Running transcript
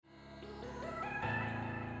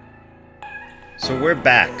So we're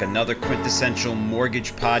back, another quintessential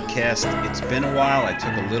mortgage podcast. It's been a while. I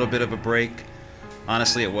took a little bit of a break.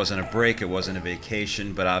 Honestly, it wasn't a break, it wasn't a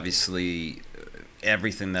vacation, but obviously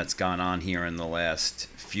everything that's gone on here in the last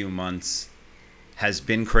few months has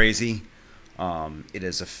been crazy. It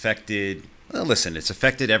has affected, well, listen, it's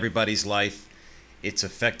affected everybody's life. It's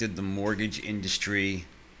affected the mortgage industry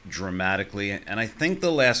dramatically. And I think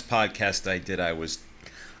the last podcast I did, I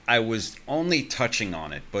was only touching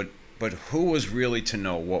on it, but who was really to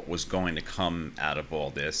know what was going to come out of all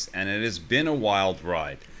this? And it has been a wild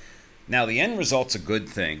ride. Now, the end result's a good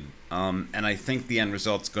thing, and I think the end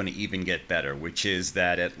result's going to even get better, which is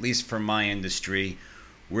that, at least for my industry,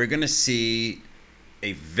 we're going to see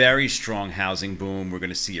a very strong housing boom. We're going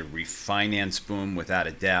to see a refinance boom without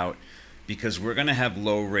a doubt, because we're going to have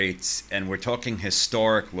low rates, and we're talking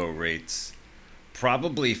historic low rates,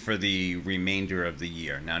 probably for the remainder of the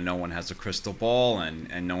year. Now, no one has a crystal ball,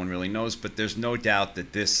 and no one really knows, but there's no doubt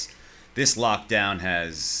that this lockdown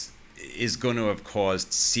is going to have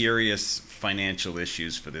caused serious financial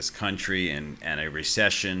issues for this country, and a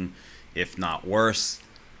recession, if not worse.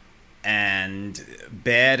 And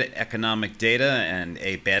bad economic data and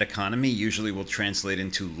a bad economy usually will translate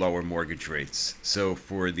into lower mortgage rates. So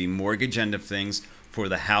for the mortgage end of things, for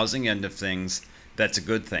the housing end of things, that's a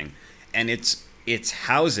good thing. And it's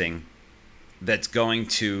housing that's going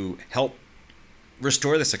to help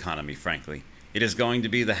restore this economy, frankly. It is going to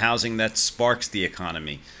be the housing that sparks the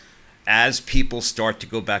economy. As people start to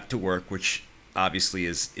go back to work, which obviously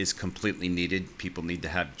is completely needed, people need to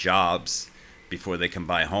have jobs before they can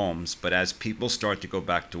buy homes. But as people start to go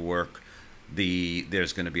back to work,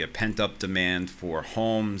 there's going to be a pent-up demand for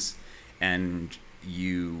homes, and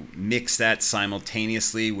you mix that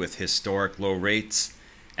simultaneously with historic low rates,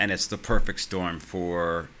 and it's the perfect storm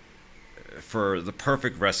for the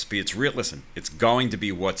perfect recipe. It's real. Listen, it's going to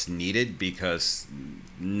be what's needed, because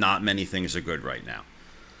not many things are good right now.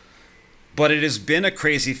 But it has been a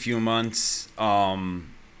crazy few months.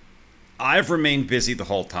 I've remained busy the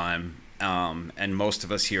whole time, and most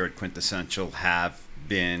of us here at Quintessential have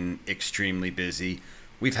been extremely busy.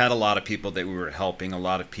 We've had a lot of people that we were helping, a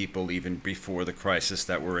lot of people even before the crisis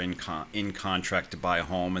that were in contract to buy a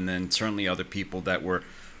home, and then certainly other people that were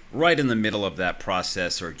right in the middle of that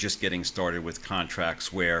process or just getting started with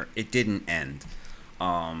contracts where it didn't end.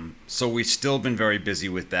 So we've still been very busy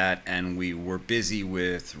with that, and we were busy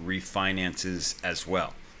with refinances as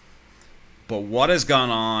well. But what has gone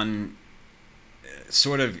on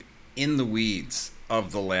sort of in the weeds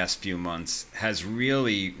of the last few months has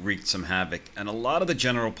really wreaked some havoc, and a lot of the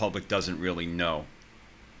general public doesn't really know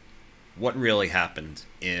what really happened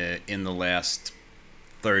in the last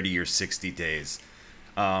 30 or 60 days.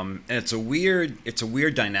 And it's a weird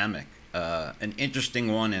dynamic, an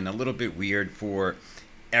interesting one, and a little bit weird for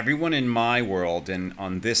everyone in my world and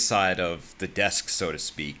on this side of the desk, so to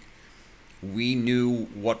speak. We knew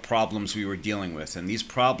what problems we were dealing with, and these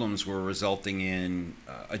problems were resulting in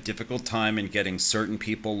a difficult time in getting certain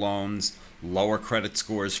people loans, lower credit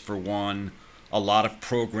scores for one, a lot of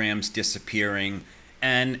programs disappearing,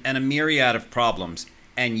 and a myriad of problems.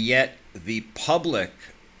 And yet the public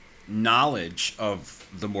knowledge of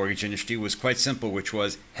the mortgage industry was quite simple, which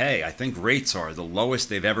was, hey, I think rates are the lowest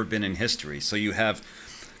they've ever been in history. So you have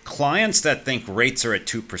clients that think rates are at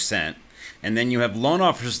 2%, and then you have loan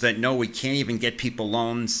officers that know we can't even get people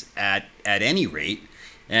loans at any rate,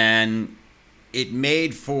 and it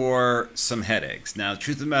made for some headaches. Now, the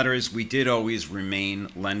truth of the matter is we did always remain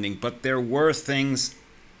lending, but there were things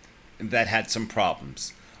that had some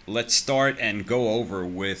problems. Let's start and go over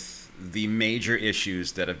with the major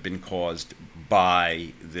issues that have been caused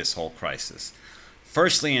by this whole crisis.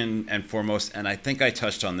 Firstly and foremost, and I think I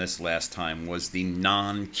touched on this last time, was the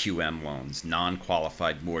non-QM loans,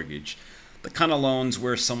 non-qualified mortgage. The kind of loans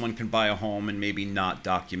where someone can buy a home and maybe not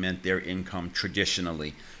document their income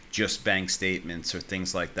traditionally, just bank statements or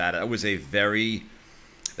things like that. That was a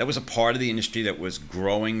part of the industry that was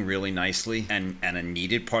growing really nicely, and a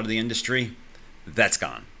needed part of the industry. That's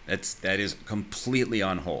gone. That is completely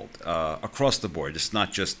on hold across the board. It's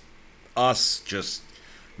not just us, just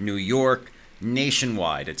New York,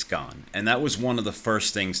 nationwide. It's gone, and that was one of the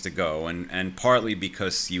first things to go. And partly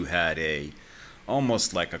because you had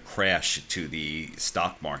almost like a crash to the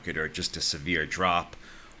stock market, or just a severe drop.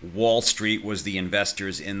 Wall Street was the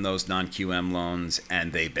investors in those non-QM loans,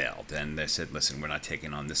 and they bailed. And they said, listen, we're not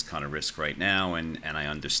taking on this kind of risk right now, and I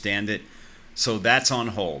understand it. So that's on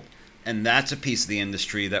hold. And that's a piece of the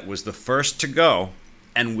industry that was the first to go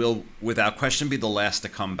and will, without question, be the last to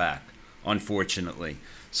come back, unfortunately.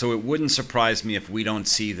 So it wouldn't surprise me if we don't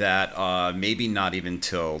see that, maybe not even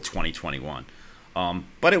till 2021.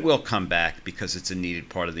 But it will come back because it's a needed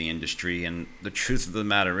part of the industry. And the truth of the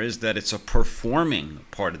matter is that it's a performing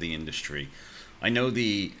part of the industry. I know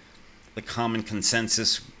the common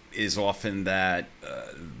consensus is often that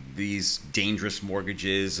these dangerous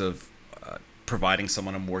mortgages of providing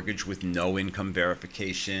someone a mortgage with no income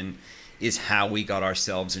verification is how we got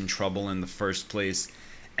ourselves in trouble in the first place.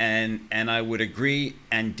 And I would agree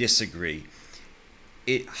and disagree.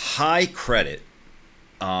 High credit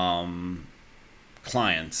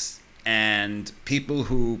clients and people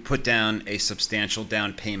who put down a substantial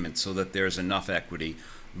down payment so that there's enough equity,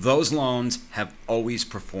 those loans have always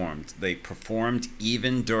performed. They performed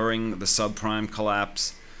even during the subprime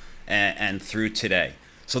collapse and through today.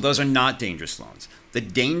 So those are not dangerous loans. The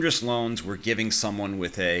dangerous loans were giving someone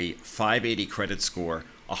with a 580 credit score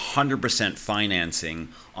 100% financing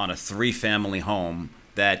on a 3-family home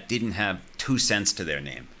that didn't have 2 cents to their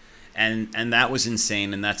name. And that was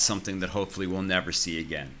insane, and that's something that hopefully we'll never see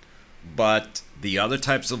again. But the other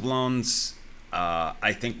types of loans,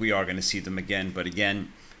 I think we are going to see them again, but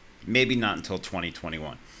again, maybe not until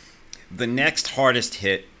 2021. The next hardest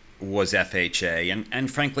hit was FHA, and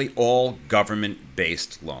frankly, all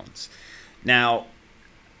government-based loans. Now,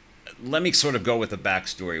 let me sort of go with a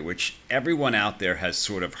backstory, which everyone out there has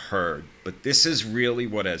sort of heard, but this is really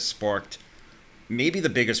what has sparked maybe the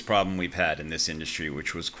biggest problem we've had in this industry,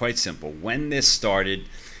 which was quite simple. When this started,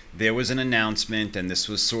 there was an announcement, and this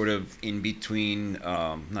was sort of in between,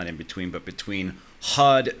 not in between, but between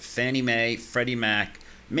HUD, Fannie Mae, Freddie Mac,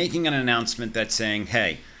 making an announcement that's saying,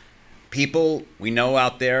 hey, people we know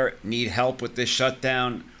out there need help with this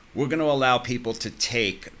shutdown. We're going to allow people to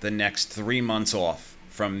take the next 3 months off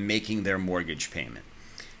from making their mortgage payment.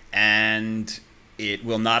 And it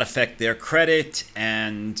will not affect their credit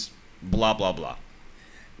and blah, blah, blah.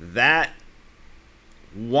 That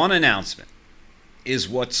one announcement is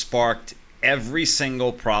what sparked every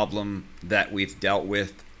single problem that we've dealt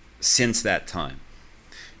with since that time.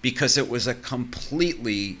 Because it was a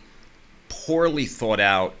completely poorly thought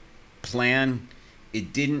out plan.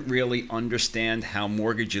 It didn't really understand how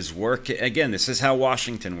mortgages work. Again, this is how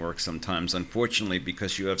Washington works sometimes, unfortunately,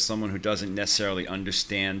 because you have someone who doesn't necessarily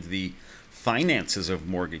understand the finances of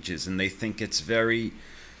mortgages, and they think it's very,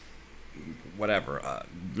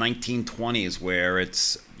 1920s, where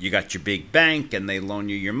it's you got your big bank and they loan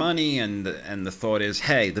you your money, and the thought is,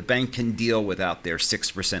 hey, the bank can deal without their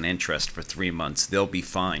 6% interest for 3 months. They'll be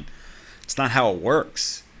fine. It's not how it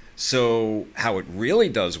works. So how it really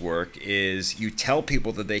does work is you tell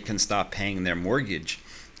people that they can stop paying their mortgage,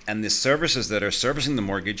 and the services that are servicing the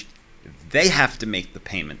mortgage, they have to make the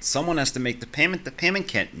payment. Someone has to make the payment. The payment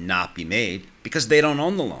can't not be made because they don't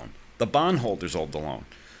own the loan. The bondholders own the loan.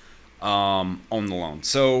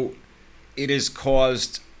 So it has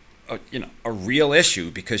caused a real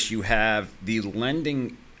issue, because you have the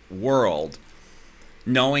lending world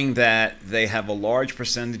knowing that they have a large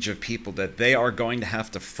percentage of people that they are going to have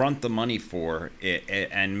to front the money for it,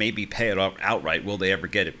 and maybe pay it outright. Will they ever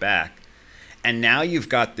get it back? And now you've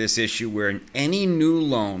got this issue where in any new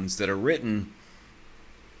loans that are written,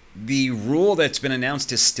 the rule that's been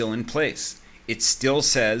announced is still in place. It still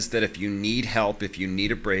says that if you need help, if you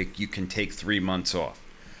need a break, you can take 3 months off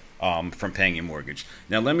from paying your mortgage.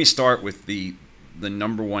 Now, let me start with the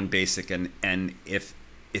number one basic, and if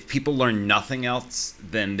people learn nothing else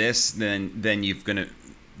than this, then you're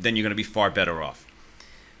gonna be far better off.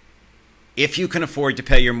 If you can afford to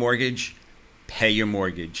pay your mortgage, pay your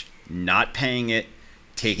mortgage. Not paying it,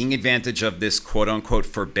 taking advantage of this quote unquote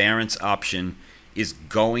forbearance option, is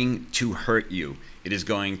going to hurt you. It is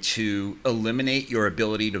going to eliminate your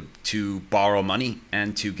ability to borrow money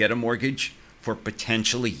and to get a mortgage for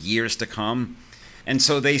potentially years to come. And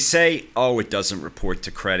so they say, oh, it doesn't report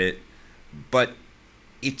to credit, but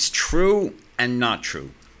it's true and not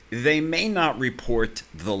true. They may not report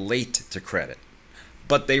the late to credit,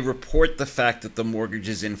 but they report the fact that the mortgage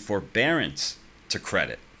is in forbearance to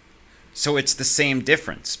credit. So it's the same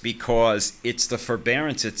difference, because it's the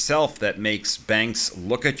forbearance itself that makes banks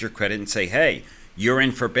look at your credit and say, hey, you're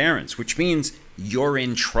in forbearance, which means you're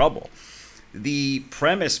in trouble. The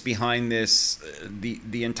premise behind this,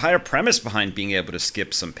 the entire premise behind being able to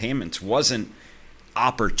skip some payments wasn't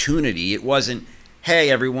opportunity. It wasn't, hey,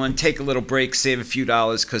 everyone, take a little break, save a few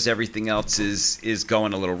dollars because everything else is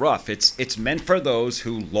going a little rough. It's meant for those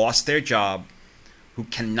who lost their job, who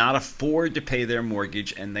cannot afford to pay their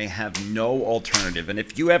mortgage, and they have no alternative. And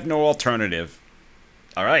if you have no alternative,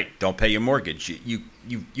 all right, don't pay your mortgage.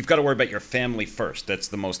 You've got to worry about your family first. That's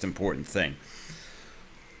the most important thing.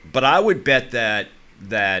 But I would bet that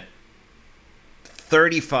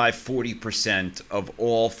 35-40% of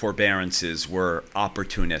all forbearances were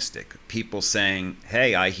opportunistic. People saying,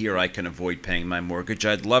 hey, I hear I can avoid paying my mortgage.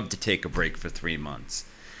 I'd love to take a break for 3 months.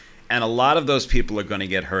 And a lot of those people are going to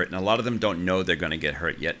get hurt, and a lot of them don't know they're going to get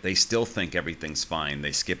hurt yet. They still think everything's fine.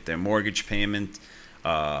 They skip their mortgage payment.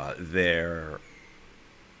 They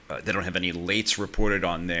don't have any lates reported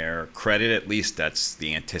on their credit, at least that's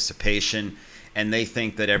the anticipation. And they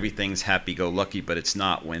think that everything's happy-go-lucky, but it's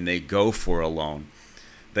not. When they go for a loan,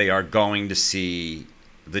 they are going to see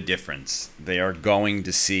the difference. They are going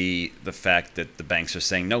to see the fact that the banks are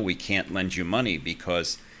saying, no, we can't lend you money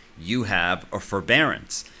because you have a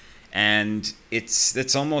forbearance. And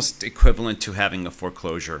it's almost equivalent to having a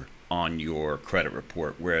foreclosure on your credit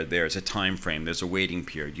report, where there's a time frame, there's a waiting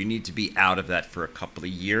period. You need to be out of that for a couple of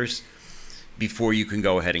years before you can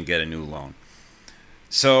go ahead and get a new loan.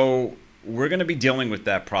 So we're going to be dealing with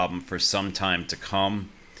that problem for some time to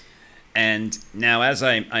come. And now, as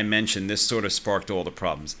I mentioned, this sort of sparked all the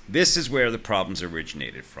problems. This is where the problems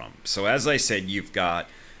originated from. So as I said, you've got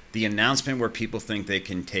the announcement where people think they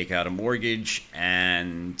can take out a mortgage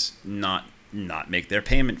and not make their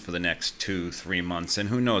payment for the next 2-3 months, and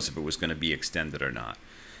who knows if it was going to be extended or not.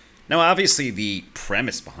 Now, obviously, the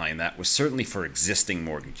premise behind that was certainly for existing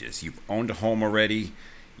mortgages. You've owned a home already,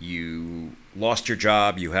 you lost your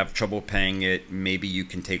job, you have trouble paying it, maybe you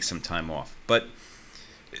can take some time off. But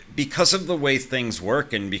because of the way things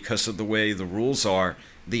work and because of the way the rules are,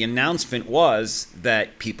 the announcement was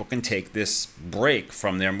that people can take this break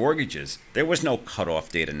from their mortgages. There was no cutoff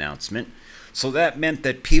date announcement. So that meant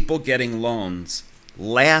that people getting loans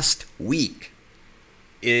last week,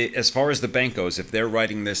 as far as the bank goes, if they're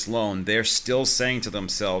writing this loan, they're still saying to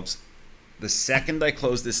themselves, the second I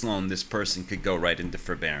close this loan, this person could go right into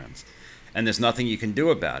forbearance. And there's nothing you can do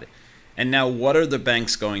about it. And now what are the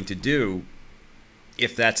banks going to do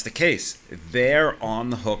if that's the case? They're on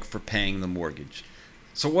the hook for paying the mortgage.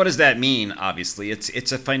 So what does that mean? Obviously,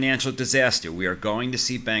 it's a financial disaster. We are going to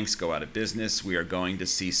see banks go out of business. We are going to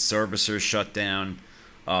see servicers shut down.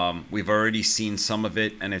 We've already seen some of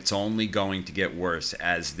it, and it's only going to get worse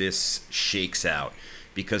as this shakes out,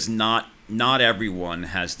 because not everyone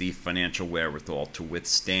has the financial wherewithal to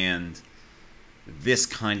withstand this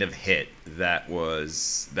kind of hit that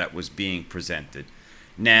was being presented.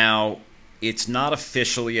 Now, it's not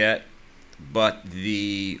official yet, but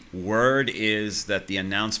the word is that the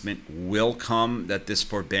announcement will come, that this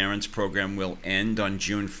forbearance program will end on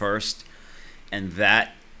June 1st, and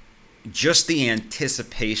that just the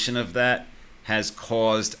anticipation of that has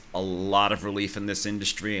caused a lot of relief in this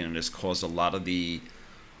industry, and it has caused a lot of the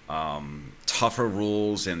tougher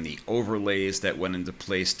rules and the overlays that went into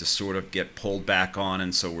place to sort of get pulled back on,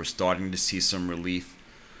 and so we're starting to see some relief.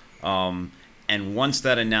 And once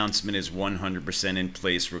that announcement is 100% in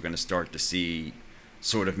place, we're going to start to see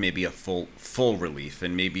sort of maybe a full relief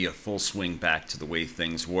and maybe a full swing back to the way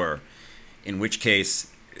things were. In which case,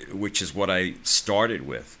 which is what I started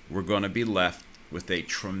with, we're going to be left with a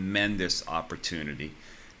tremendous opportunity.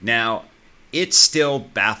 Now, it still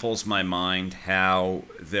baffles my mind how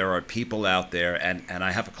there are people out there, and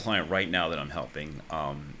I have a client right now that I'm helping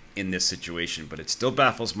in this situation, but it still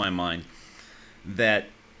baffles my mind that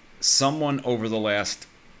someone over the last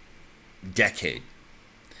decade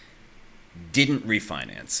didn't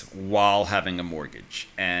refinance while having a mortgage.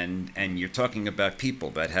 And you're talking about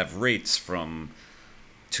people that have rates from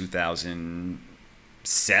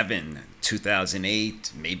 2007,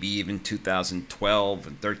 2008, maybe even 2012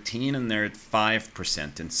 and 13, and they're at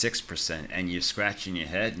 5% and 6%. And you're scratching your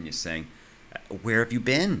head and you're saying, where have you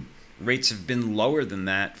been? Rates have been lower than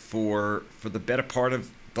that for the better part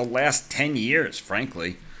of the last 10 years,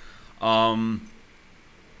 frankly. I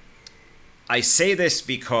say this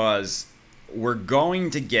because we're going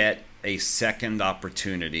to get a second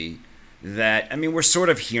opportunity that, I mean, we're sort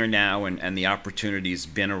of here now, and the opportunity's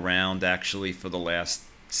been around actually for the last,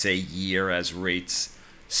 say, year as rates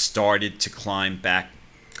started to climb back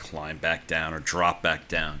down or drop back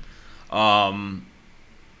down.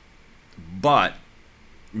 But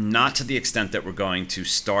not to the extent that we're going to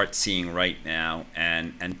start seeing right now,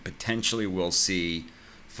 and potentially we'll see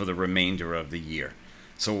for the remainder of the year.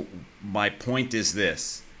 So my point is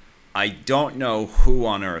this: I don't know who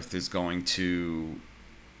on earth is going to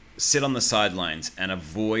sit on the sidelines and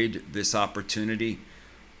avoid this opportunity,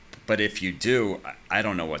 but if you do, I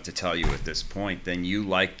don't know what to tell you at this point. Then you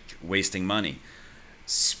like wasting money.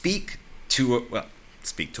 Speak to a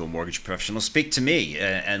mortgage professional, speak to me,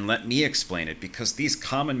 and let me explain it, because these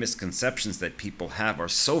common misconceptions that people have are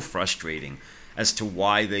so frustrating as to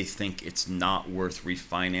why they think it's not worth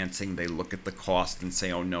refinancing. They look at the cost and say,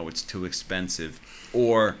 oh no, it's too expensive.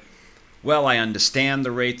 Or well, I understand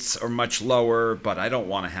the rates are much lower, but I don't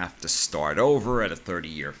want to have to start over at a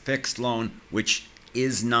 30-year fixed loan, which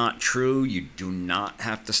is not true. You do not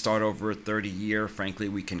have to start over a 30-year. Frankly,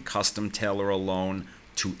 we can custom tailor a loan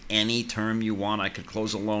to any term you want. I could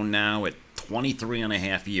close a loan now at 23 and a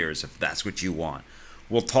half years if that's what you want.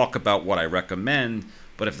 We'll talk about what I recommend,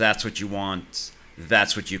 but if that's what you want,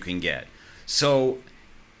 that's what you can get. So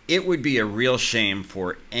it would be a real shame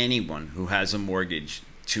for anyone who has a mortgage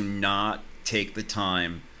to not take the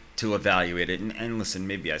time to evaluate it. And listen,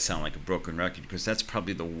 maybe I sound like a broken record because that's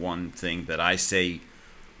probably the one thing that I say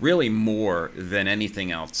really more than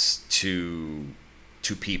anything else to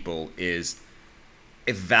people is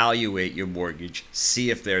evaluate your mortgage, see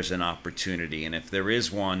if there's an opportunity, and if there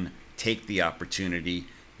is one, take the opportunity.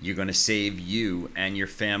 You're going to save you and your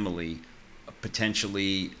family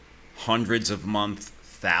potentially hundreds of months,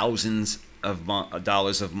 thousands of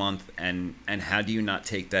dollars a month, and how do you not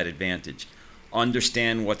take that advantage?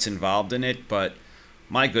 Understand what's involved in it, but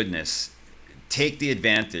my goodness, take the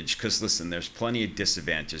advantage, because listen, there's plenty of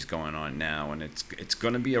disadvantages going on now, and it's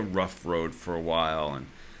going to be a rough road for a while. And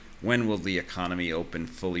when will the economy open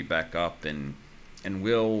fully back up, and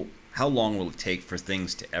how long will it take for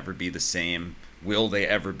things to ever be the same? Will they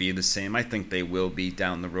ever be the same? I think they will be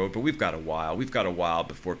down the road, but we've got a while. We've got a while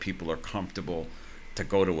before people are comfortable to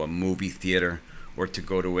go to a movie theater or to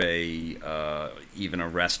go to even a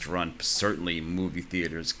restaurant. Certainly movie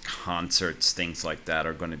theaters, concerts, things like that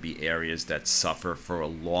are going to be areas that suffer for a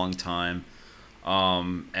long time.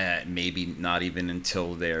 Maybe not even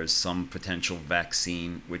until there's some potential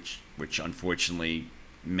vaccine, which unfortunately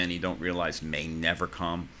many don't realize may never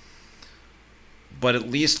come. But at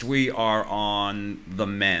least we are on the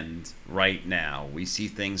mend right now. We see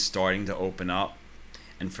things starting to open up.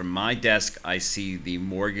 And from my desk, I see the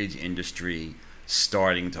mortgage industry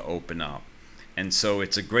starting to open up. And so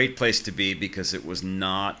it's a great place to be, because it was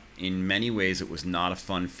not, in many ways, it was not a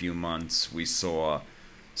fun few months. We saw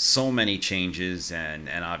so many changes, and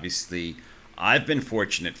obviously I've been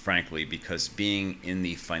fortunate, frankly, because being in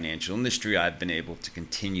the financial industry, I've been able to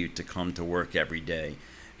continue to come to work every day.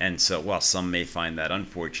 And so, while some may find that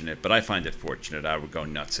unfortunate, but I find it fortunate. I would go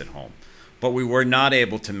nuts at home. But we were not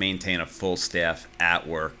able to maintain a full staff at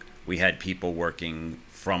work. We had people working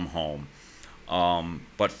from home.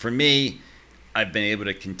 But for me, I've been able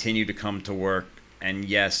to continue to come to work and,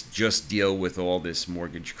 yes, just deal with all this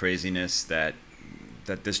mortgage craziness that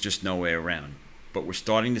there's just no way around. But we're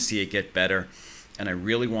starting to see it get better, and I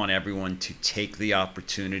really want everyone to take the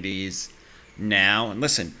opportunities now. And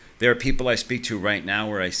listen, there are people I speak to right now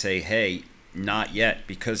where I say, hey, not yet,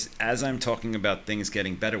 because as I'm talking about things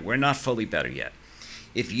getting better, we're not fully better yet.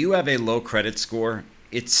 If you have a low credit score,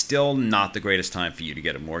 it's still not the greatest time for you to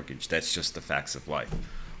get a mortgage. That's just the facts of life.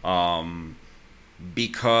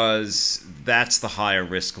 Because that's the higher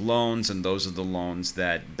risk loans, and those are the loans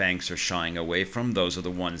that banks are shying away from. Those are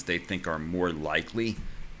the ones they think are more likely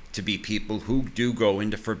to be people who do go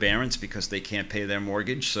into forbearance because they can't pay their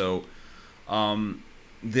mortgage. So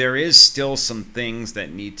there is still some things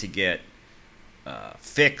that need to get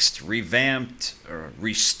fixed, revamped, or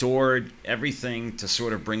restored, everything to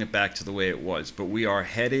sort of bring it back to the way it was. But we are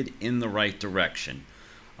headed in the right direction.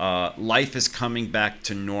 Life is coming back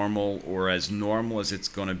to normal, or as normal as it's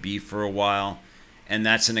going to be for a while, and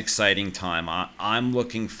that's an exciting time. I'm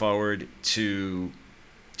looking forward to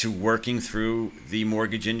working through the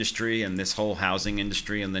mortgage industry and this whole housing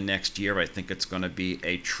industry in the next year. I think it's going to be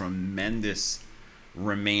a tremendous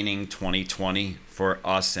remaining 2020 for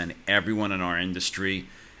us and everyone in our industry.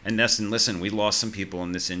 And listen, we lost some people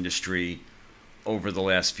in this industry over the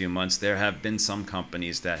last few months. There have been some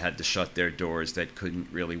companies that had to shut their doors that couldn't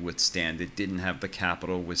really withstand it, didn't have the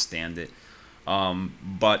capital to withstand it.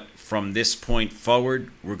 But from this point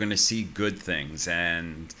forward, we're going to see good things.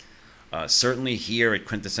 And certainly here at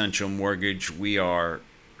Quintessential Mortgage, we are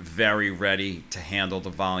very ready to handle the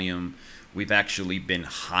volume. We've actually been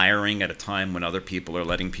hiring at a time when other people are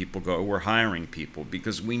letting people go. We're hiring people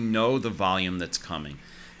because we know the volume that's coming.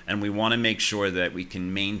 And we want to make sure that we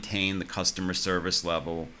can maintain the customer service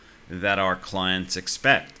level that our clients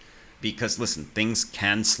expect. Because, listen, things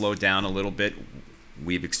can slow down a little bit.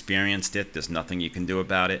 We've experienced it. There's nothing you can do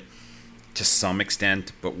about it to some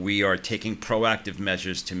extent. But we are taking proactive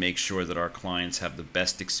measures to make sure that our clients have the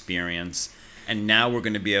best experience. And now we're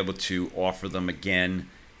going to be able to offer them, again,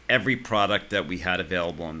 every product that we had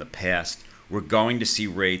available in the past. We're going to see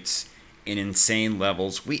rates in insane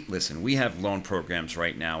levels. We have loan programs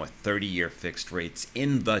right now with 30-year fixed rates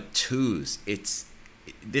in the twos.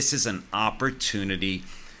 This is an opportunity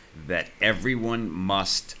that everyone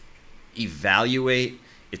must evaluate.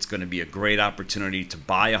 It's going to be a great opportunity to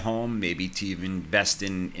buy a home, maybe to even invest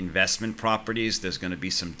in investment properties. There's going to be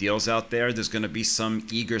some deals out there. There's going to be some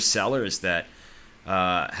eager sellers that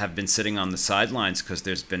have been sitting on the sidelines because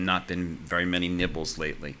there's not been very many nibbles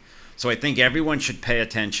lately. So I think everyone should pay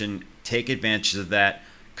attention, take advantage of that.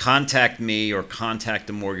 Contact me or contact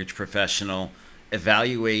a mortgage professional,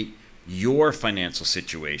 evaluate your financial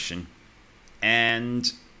situation,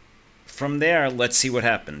 and from there, let's see what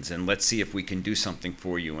happens, and let's see if we can do something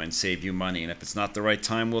for you and save you money. And if it's not the right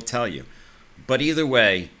time, we'll tell you. But either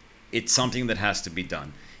way, it's something that has to be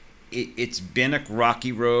done. It's been a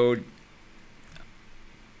rocky road.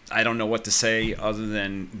 I don't know what to say other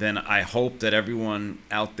than I hope that everyone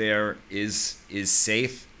out there is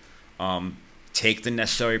safe. Take the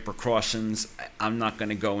necessary precautions. I'm not going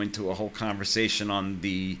to go into a whole conversation on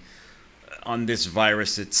this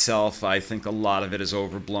virus itself. I think a lot of it is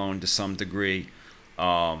overblown to some degree.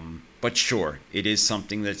 But sure, it is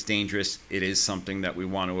something that's dangerous. It is something that we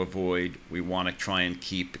want to avoid. We want to try and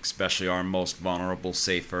keep, especially our most vulnerable,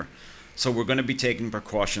 safer. So we're going to be taking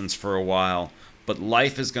precautions for a while. But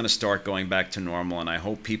life is going to start going back to normal, and I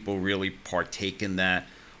hope people really partake in that.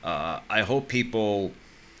 I hope people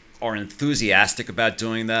are enthusiastic about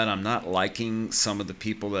doing that. I'm not liking some of the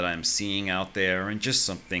people that I'm seeing out there and just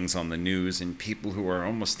some things on the news and people who are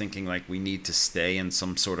almost thinking like we need to stay in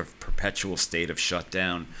some sort of perpetual state of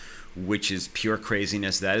shutdown, which is pure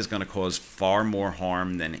craziness. That is going to cause far more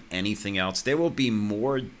harm than anything else. There will be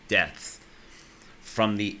more deaths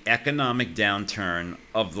from the economic downturn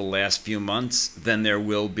of the last few months than there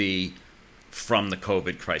will be from the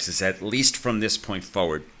COVID crisis, at least from this point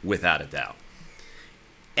forward, without a doubt.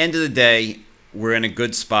 End of the day, we're in a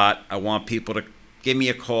good spot. I want people to give me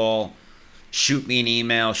a call, shoot me an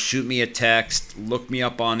email, shoot me a text, look me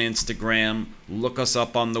up on Instagram, look us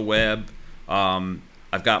up on the web.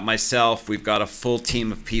 I've got myself, we've got a full team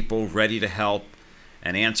of people ready to help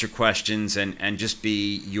and answer questions and just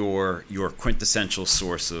be your quintessential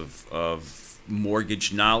source of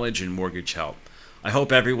mortgage knowledge and mortgage help. I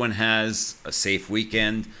hope everyone has a safe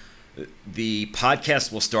weekend. The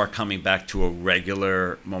podcast will start coming back to a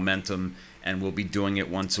regular momentum, and we'll be doing it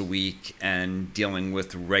once a week and dealing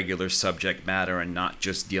with regular subject matter and not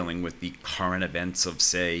just dealing with the current events of,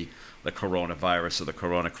 say, the coronavirus or the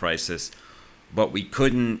corona crisis. But we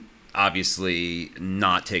couldn't obviously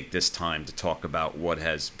not take this time to talk about what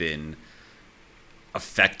has been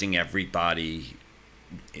affecting everybody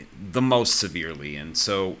the most severely. And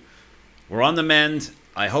so we're on the mend.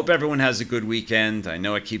 I hope everyone has a good weekend. I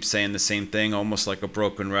know I keep saying the same thing, almost like a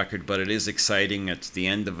broken record, but it is exciting. It's the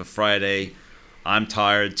end of a Friday. I'm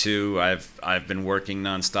tired too. I've been working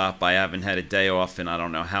nonstop. I haven't had a day off in I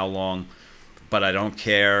don't know how long, but I don't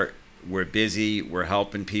care. We're busy. We're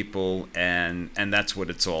helping people, and that's what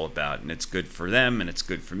it's all about. And it's good for them, and it's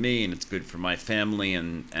good for me, and it's good for my family,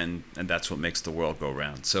 and that's what makes the world go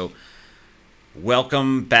round. So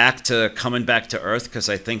welcome back to coming back to earth, because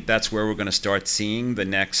I think that's where we're going to start seeing the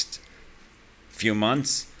next few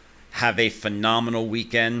months. Have a phenomenal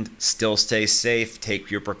weekend. Still stay safe. Take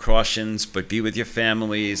your precautions, but be with your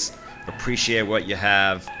families. Appreciate what you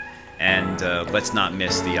have, and let's not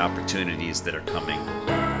miss the opportunities that are coming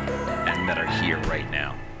and that are here right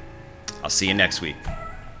now. I'll see you next week.